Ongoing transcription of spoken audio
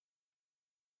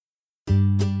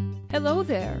Hello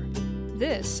there.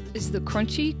 This is the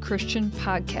Crunchy Christian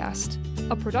Podcast,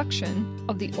 a production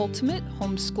of the Ultimate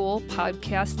Homeschool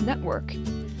Podcast Network.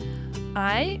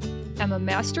 I am a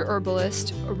master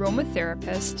herbalist,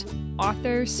 aromatherapist,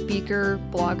 author, speaker,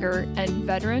 blogger, and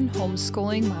veteran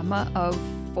homeschooling mama of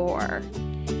 4.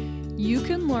 You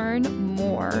can learn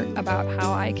more about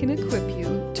how I can equip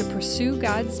you to pursue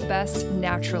God's best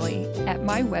naturally at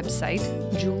my website,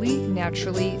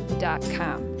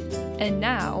 julienaturally.com. And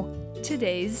now,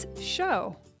 today's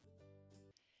show.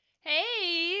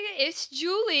 Hey, it's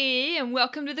Julie, and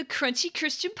welcome to the Crunchy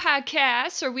Christian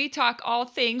Podcast, where we talk all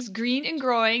things green and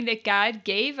growing that God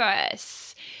gave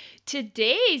us.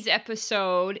 Today's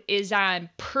episode is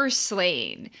on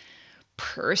purslane.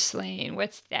 Purslane,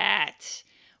 what's that?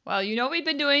 Well, you know we've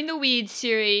been doing the weed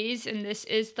series, and this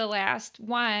is the last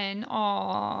one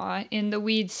in the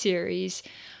weed series.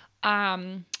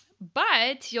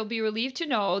 But you'll be relieved to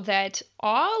know that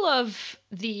all of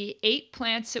the 8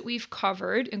 plants that we've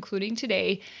covered, including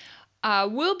today,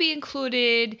 will be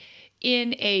included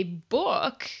in a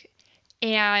book,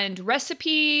 and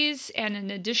recipes and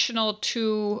an additional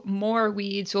 2 more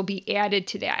weeds will be added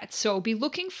to that. So be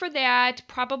looking for that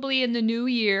probably in the new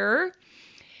year.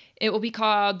 It will be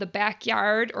called The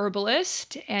Backyard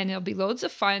Herbalist, and it'll be loads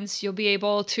of fun. So you'll be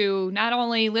able to not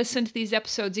only listen to these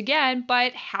episodes again,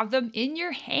 but have them in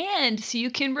your hand so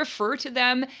you can refer to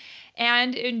them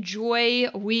and enjoy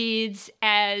weeds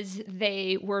as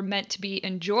they were meant to be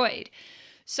enjoyed.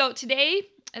 So today,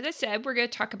 as I said, we're going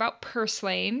to talk about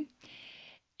purslane.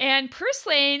 And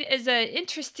purslane is an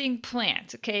interesting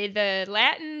plant, okay? The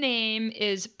Latin name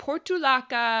is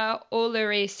Portulaca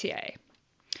oleracea.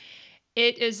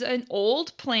 It is an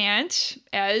old plant,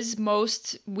 as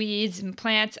most weeds and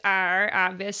plants are,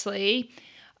 obviously.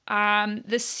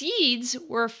 The seeds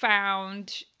were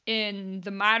found in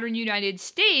the modern United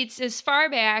States as far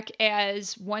back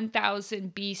as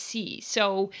 1000 BC.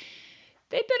 So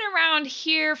they've been around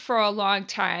here for a long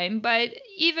time, but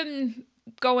even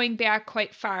going back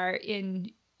quite far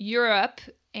in Europe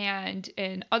and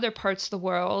in other parts of the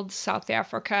world, South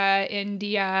Africa,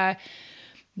 India,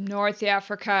 North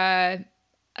Africa,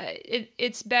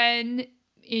 it's been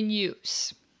in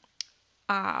use.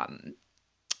 They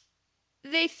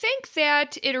think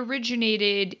that it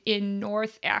originated in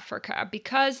North Africa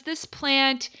because this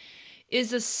plant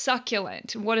is a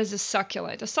succulent. What is a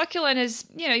succulent? A succulent is,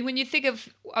 when you think of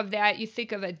that, you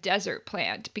think of a desert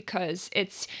plant because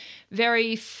it's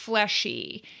very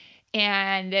fleshy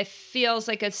and it feels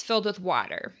like it's filled with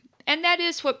water. And that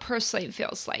is what purslane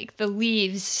feels like, the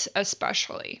leaves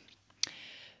especially.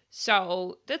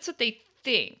 So that's what they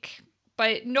think,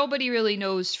 but nobody really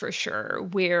knows for sure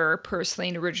where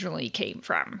purslane originally came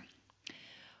from.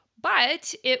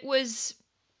 But it was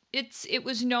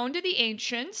known to the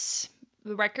ancients.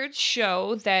 The records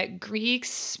show that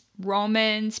Greeks,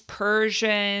 Romans,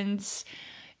 Persians,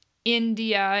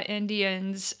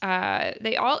 Indians,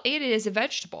 they all ate it as a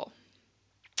vegetable.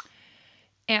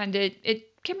 And it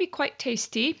can be quite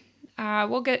tasty.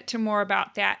 We'll get to more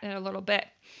about that in a little bit.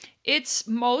 It's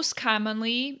most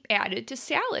commonly added to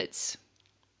salads.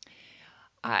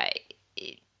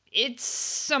 It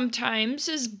sometimes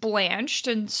is blanched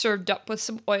and served up with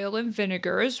some oil and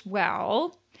vinegar as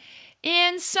well.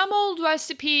 And some old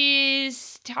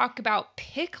recipes talk about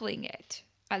pickling it.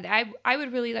 I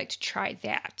would really like to try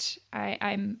that.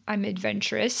 I'm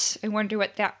adventurous. I wonder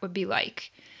what that would be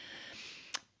like.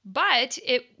 But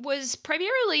it was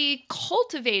primarily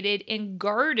cultivated in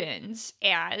gardens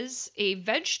as a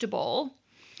vegetable.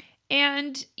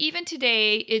 And even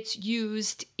today, it's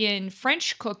used in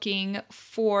French cooking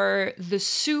for the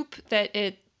soup that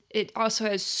it also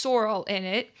has sorrel in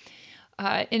it,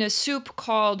 in a soup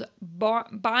called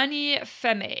bonne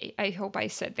femme. I hope I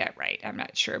said that right. I'm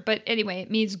not sure. But anyway,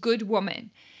 it means good woman.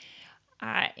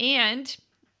 And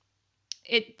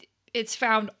it's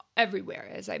found everywhere,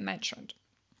 as I mentioned.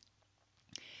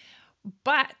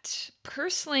 But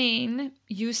purslane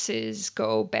uses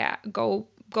go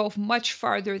much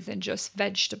farther than just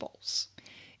vegetables,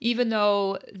 even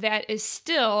though that is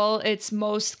still its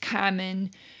most common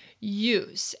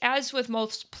use. As with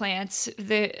most plants,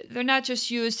 they're not just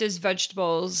used as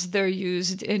vegetables, they're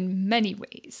used in many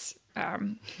ways.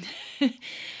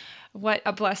 What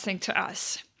a blessing to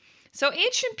us. So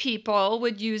ancient people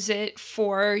would use it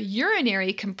for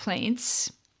urinary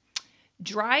complaints,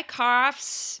 dry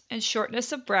coughs and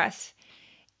shortness of breath,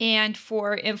 and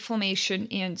for inflammation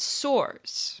and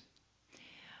sores.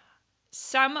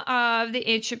 Some of the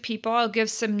ancient people, I'll give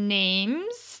some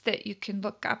names that you can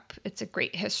look up. It's a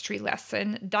great history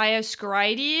lesson.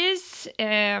 Dioscorides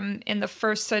in the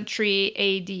 1st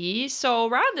century AD. So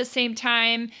around the same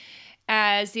time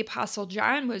as the Apostle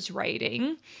John was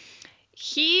writing,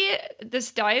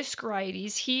 this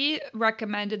Dioscorides, he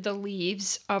recommended the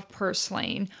leaves of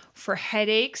purslane for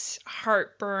headaches,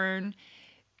 heartburn,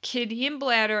 kidney and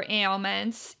bladder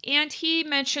ailments, and he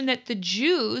mentioned that the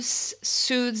juice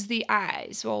soothes the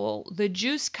eyes. Well, the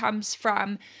juice comes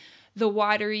from the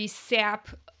watery sap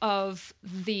of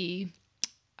the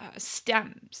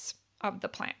stems of the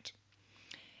plant.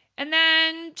 And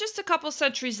then just a couple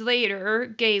centuries later,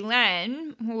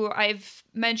 Galen, who I've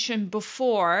mentioned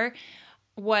before,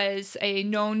 was a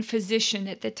known physician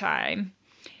at the time.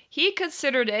 He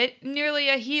considered it nearly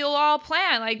a heal-all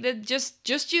plant, like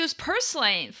just use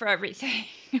purslane for everything,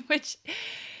 which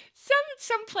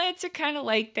some plants are kind of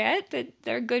like that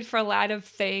they're good for a lot of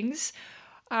things.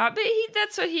 But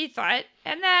that's what he thought.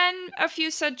 And then a few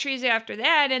centuries after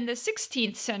that, in the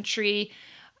 16th century,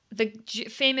 the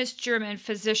famous German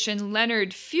physician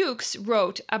Leonard Fuchs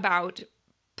wrote about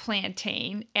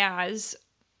plantain as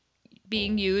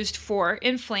being used for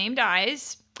inflamed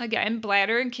eyes, again,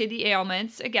 bladder and kidney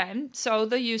ailments, again. So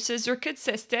the uses are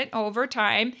consistent over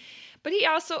time. But he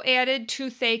also added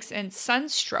toothaches and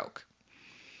sunstroke.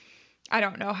 I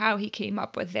don't know how he came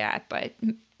up with that, but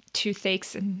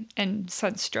toothaches and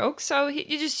sunstroke. So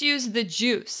you just used the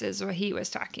juice is what he was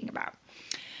talking about.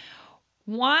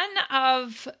 One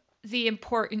of the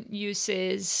important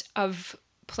uses of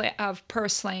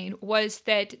purslane was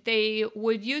that they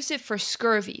would use it for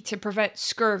scurvy, to prevent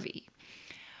scurvy.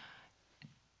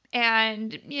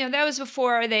 And, that was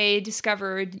before they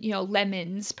discovered,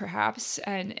 lemons, perhaps,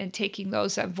 and taking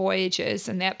those on voyages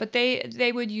and that. But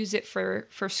they would use it for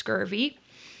scurvy.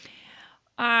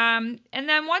 And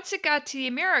then once it got to the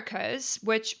Americas,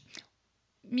 which,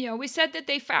 we said that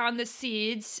they found the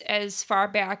seeds as far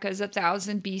back as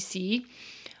 1000 BC.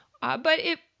 But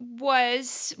it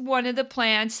was one of the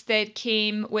plants that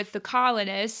came with the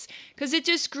colonists because it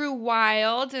just grew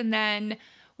wild. And then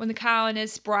when the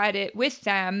colonists brought it with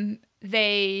them,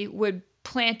 they would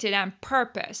plant it on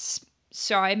purpose.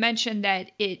 So I mentioned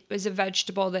that it was a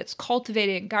vegetable that's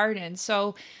cultivated in gardens.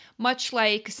 So much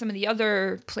like some of the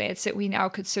other plants that we now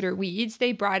consider weeds,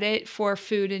 they brought it for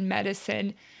food and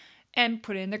medicine and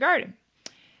put it in the garden.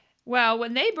 Well,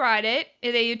 when they brought it,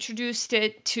 they introduced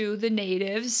it to the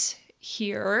natives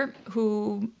here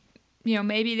who,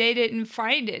 maybe they didn't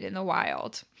find it in the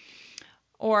wild.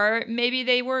 Or maybe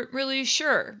they weren't really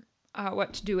sure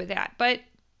what to do with that.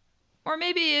 Or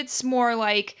maybe it's more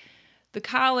like the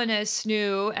colonists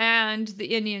knew and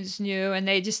the Indians knew and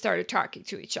they just started talking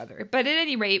to each other. But at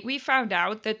any rate, we found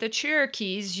out that the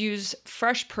Cherokees use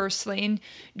fresh purslane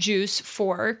juice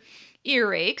for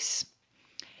earaches.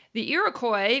 The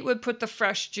Iroquois would put the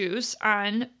fresh juice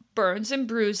on burns and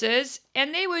bruises,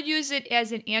 and they would use it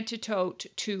as an antidote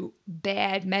to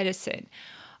bad medicine.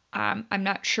 I'm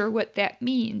not sure what that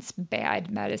means, bad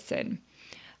medicine.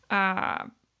 The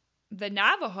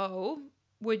Navajo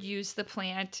would use the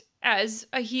plant as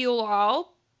a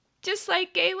heal-all, just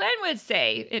like Galen would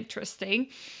say. Interesting.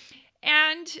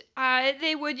 And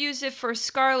they would use it for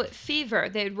scarlet fever.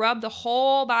 They'd rub the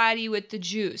whole body with the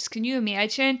juice. Can you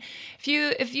imagine?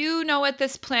 If you know what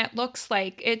this plant looks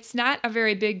like, it's not a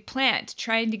very big plant.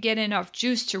 Trying to get enough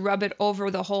juice to rub it over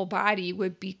the whole body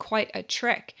would be quite a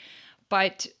trick.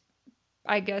 But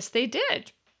I guess they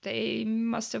did. They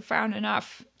must have found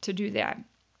enough to do that.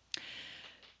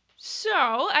 So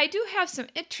I do have some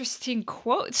interesting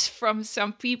quotes from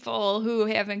some people who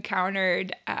have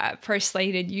encountered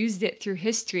purslane and used it through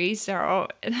history. So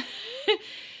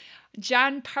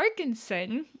John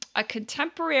Parkinson, a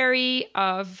contemporary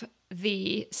of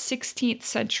the 16th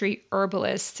century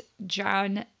herbalist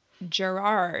John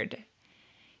Gerard,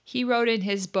 he wrote in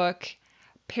his book,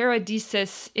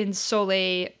 Paradisus in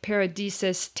Sole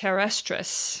Paradisus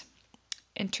Terrestris.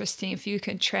 Interesting if you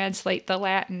can translate the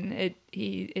Latin.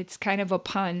 It's kind of a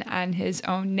pun on his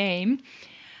own name.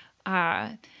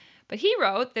 But he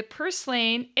wrote that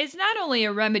purslane is not only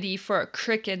a remedy for a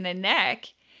crick in the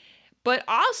neck, but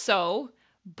also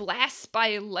blasts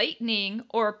by lightning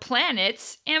or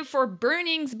planets and for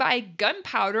burnings by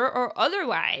gunpowder or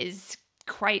otherwise.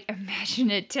 Quite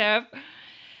imaginative.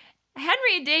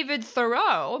 Henry David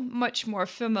Thoreau, much more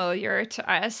familiar to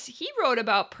us, he wrote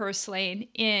about purslane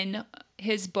in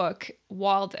his book,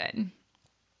 Walden.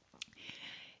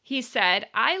 He said,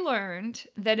 I learned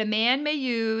that a man may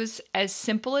use as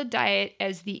simple a diet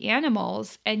as the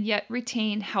animals and yet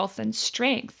retain health and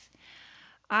strength.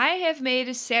 I have made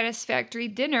a satisfactory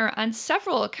dinner on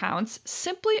several accounts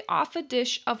simply off a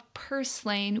dish of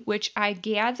purslane which I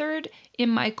gathered in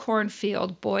my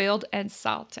cornfield, boiled and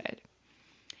salted.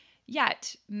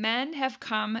 Yet men have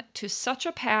come to such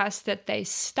a pass that they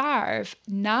starve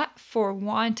not for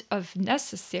want of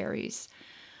necessaries,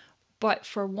 but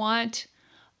for want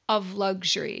of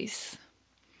luxuries.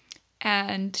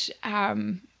 And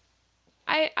I'm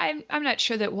not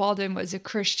sure that Walden was a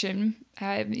Christian.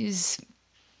 That's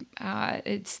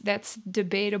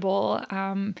debatable.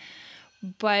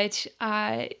 But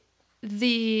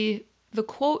the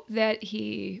quote that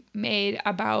he made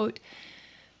about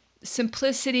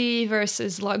simplicity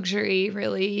versus luxury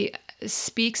really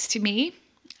speaks to me.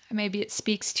 Maybe it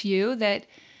speaks to you, that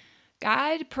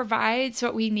God provides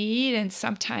what we need, and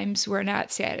sometimes we're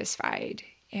not satisfied.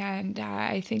 And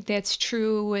I think that's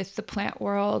true with the plant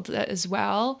world as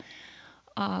well,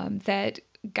 that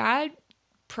God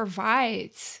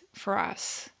provides for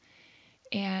us.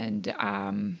 And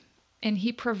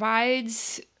he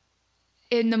provides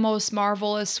in the most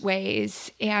marvelous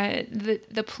ways. And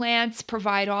the plants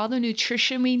provide all the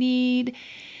nutrition we need,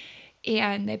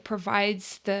 and it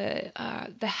provides the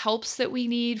helps that we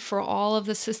need for all of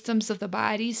the systems of the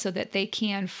body so that they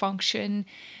can function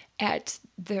at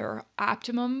their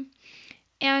optimum.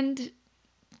 And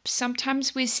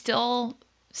sometimes we still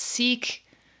seek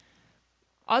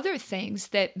other things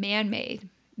that man made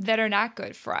that are not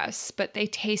good for us, but they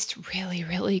taste really,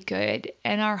 really good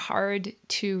and are hard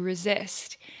to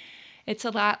resist. It's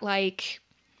a lot like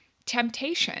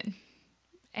temptation,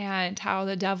 and how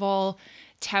the devil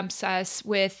tempts us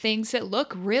with things that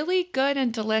look really good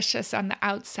and delicious on the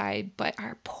outside, but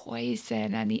are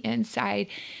poison on the inside.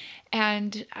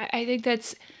 And I think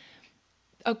that's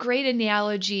a great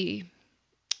analogy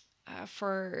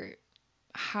for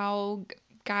how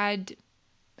God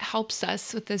helps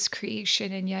us with this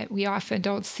creation, and yet we often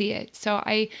don't see it. So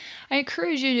I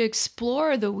encourage you to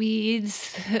explore the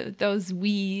weeds, those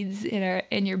weeds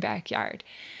in your backyard,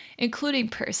 including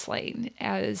purslane,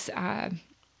 as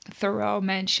Thoreau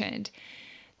mentioned,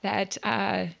 that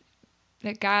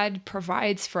God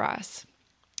provides for us.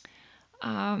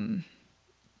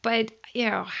 But,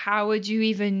 how would you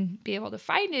even be able to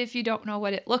find it if you don't know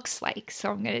what it looks like?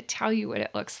 So I'm going to tell you what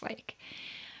it looks like.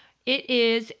 It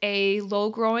is a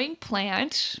low-growing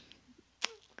plant,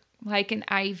 like an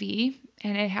ivy,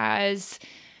 and it has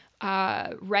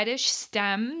reddish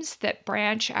stems that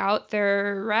branch out.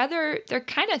 They're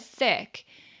kind of thick,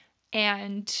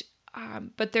 and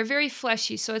but they're very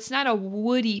fleshy. So it's not a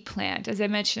woody plant. As I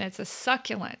mentioned, it's a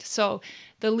succulent. So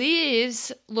the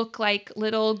leaves look like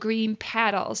little green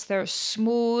petals. They're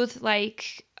smooth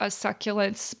like a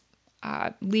succulent's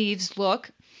leaves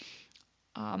look.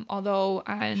 Although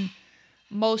on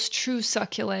most true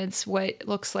succulents, what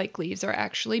looks like leaves are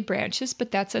actually branches,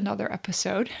 but that's another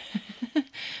episode.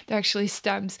 They're actually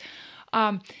stems.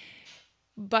 So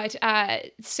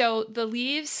the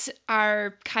leaves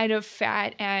are kind of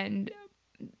fat and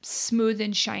smooth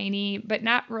and shiny, but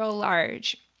not real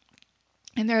large.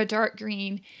 And they're a dark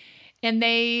green. And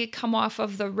they come off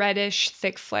of the reddish,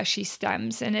 thick, fleshy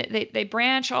stems. And they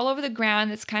branch all over the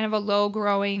ground. It's kind of a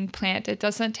low-growing plant. It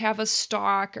doesn't have a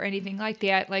stalk or anything like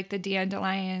that, like the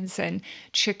dandelions and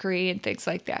chicory and things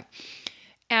like that.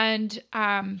 And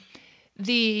an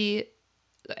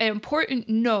important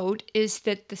note is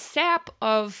that the sap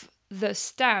of the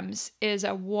stems is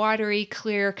a watery,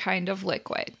 clear kind of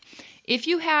liquid. If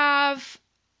you have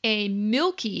a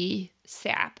milky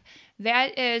sap,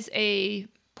 that is a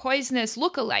poisonous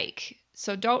look-alike,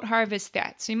 so don't harvest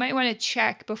that. So you might want to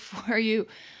check before you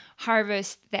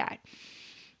harvest that.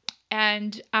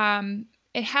 And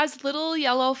it has little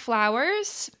yellow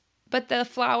flowers, but the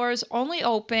flowers only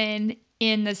open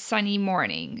in the sunny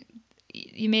morning.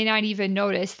 You may not even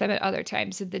notice them at other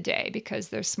times of the day because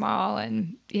they're small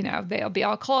and, they'll be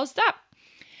all closed up.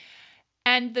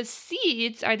 And the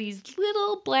seeds are these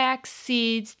little black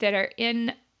seeds that are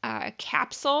in a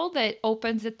capsule that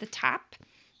opens at the top.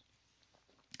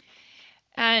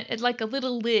 And it's like a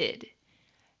little lid.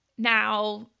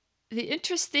 Now, the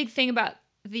interesting thing about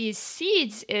these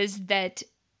seeds is that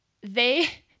they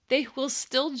will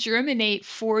still germinate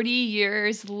 40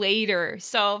 years later.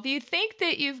 So if you think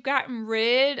that you've gotten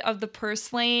rid of the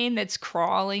purslane that's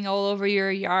crawling all over your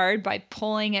yard by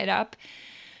pulling it up,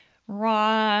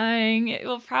 wrong. It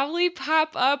will probably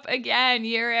pop up again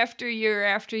year after year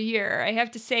after year. I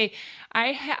have to say,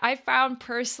 I found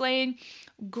purslane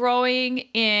growing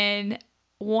in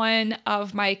one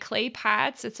of my clay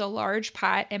pots. It's a large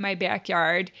pot in my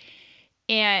backyard.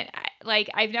 And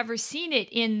I've never seen it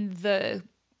in the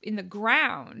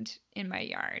ground in my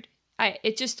yard.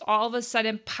 It just all of a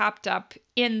sudden popped up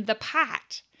in the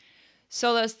pot.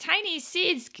 So those tiny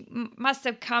seeds must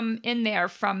have come in there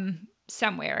from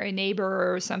somewhere. A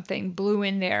neighbor or something blew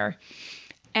in there.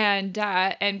 and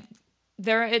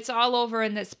there it's all over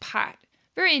in this pot.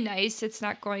 Very nice. It's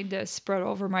not going to spread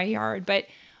over my yard, but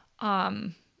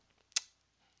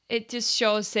it just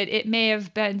shows that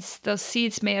the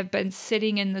seeds may have been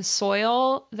sitting in the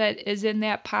soil that is in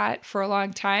that pot for a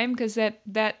long time, because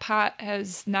that pot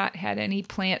has not had any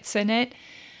plants in it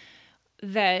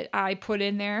that I put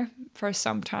in there for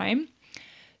some time.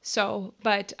 So,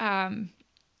 but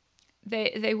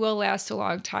they will last a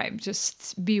long time.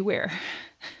 Just beware.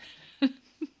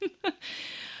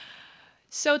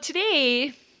 So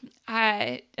today,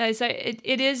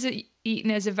 it is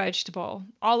eaten as a vegetable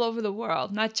all over the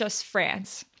world, not just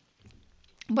France,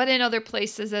 but in other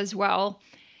places as well.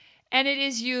 And it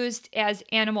is used as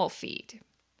animal feed.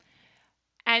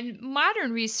 And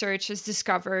modern research has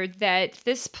discovered that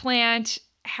this plant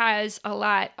has a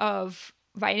lot of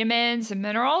vitamins and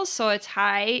minerals. So it's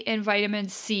high in vitamin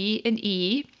C and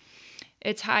E.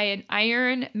 It's high in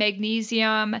iron,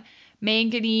 magnesium,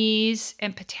 manganese,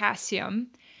 and potassium.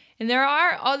 And there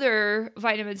are other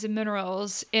vitamins and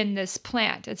minerals in this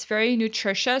plant. It's very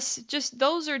nutritious.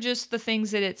 Those are just the things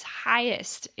that it's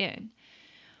highest in.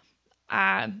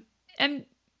 And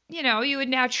you would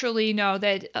naturally know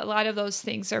that a lot of those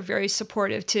things are very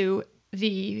supportive to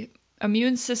the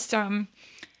immune system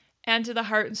and to the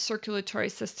heart and circulatory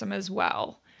system as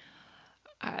well.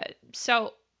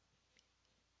 So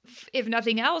if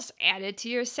nothing else, add it to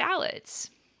your salads,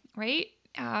 right?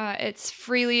 It's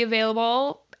freely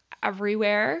available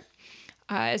everywhere.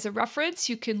 As a reference,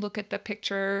 you can look at the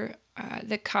picture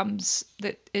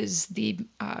that is the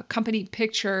company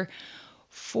picture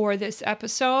for this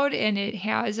episode, and it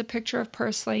has a picture of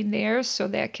purslane there, so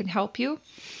that can help you.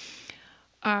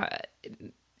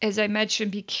 As I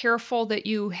mentioned, be careful that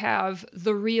you have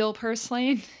the real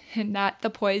purslane and not the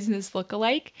poisonous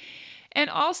look-alike. And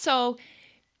also,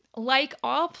 like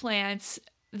all plants,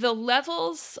 the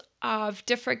levels of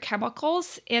different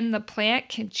chemicals in the plant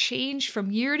can change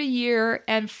from year to year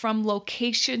and from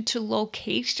location to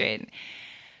location.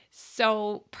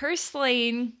 So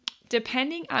purslane,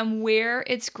 depending on where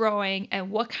it's growing and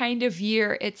what kind of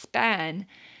year it's been,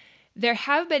 there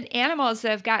have been animals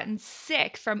that have gotten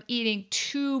sick from eating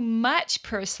too much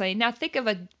purslane. Now think of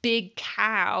a big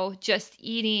cow just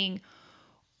eating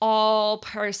all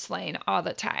purslane all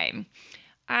the time.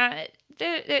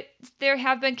 There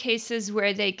have been cases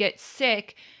where they get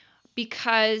sick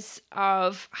because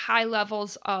of high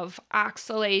levels of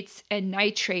oxalates and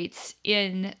nitrates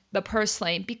in the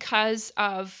purslane, because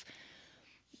of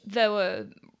the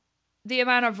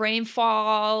amount of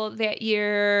rainfall that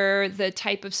year, the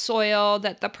type of soil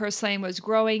that the purslane was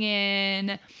growing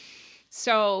in.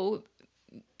 So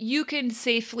you can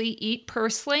safely eat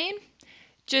purslane.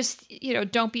 Just,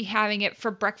 don't be having it for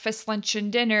breakfast, lunch,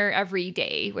 and dinner every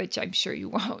day, which I'm sure you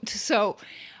won't. So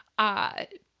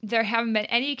there haven't been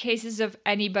any cases of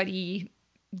anybody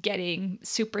getting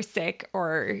super sick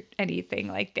or anything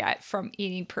like that from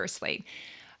eating purslane.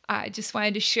 I just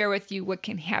wanted to share with you what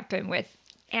can happen with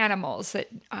animals, that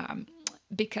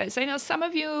because I know some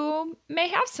of you may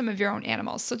have some of your own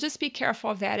animals. So just be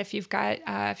careful of that if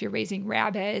if you're raising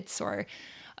rabbits or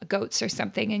goats or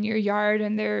something in your yard,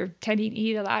 and they're tending to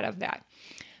eat a lot of that.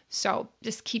 So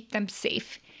just keep them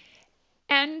safe.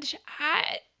 And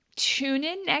tune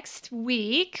in next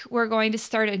week. We're going to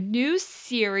start a new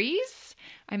series.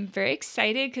 I'm very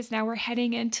excited because now we're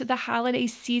heading into the holiday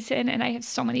season, and I have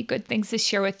so many good things to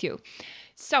share with you.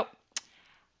 So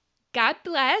God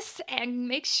bless, and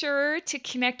make sure to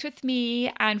connect with me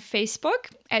on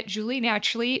Facebook at Julie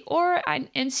Naturally or on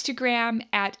Instagram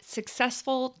at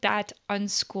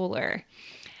successful.unschooler.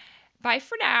 Bye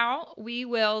for now. We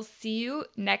will see you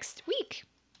next week.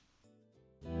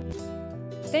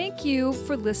 Thank you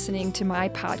for listening to my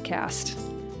podcast.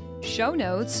 Show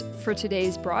notes for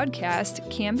today's broadcast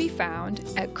can be found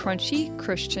at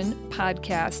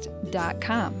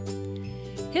crunchychristianpodcast.com.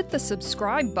 Hit the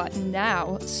subscribe button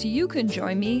now so you can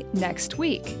join me next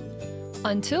week.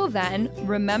 Until then,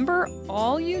 remember,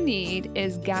 all you need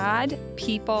is God,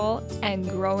 people, and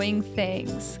growing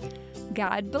things.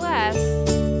 God bless.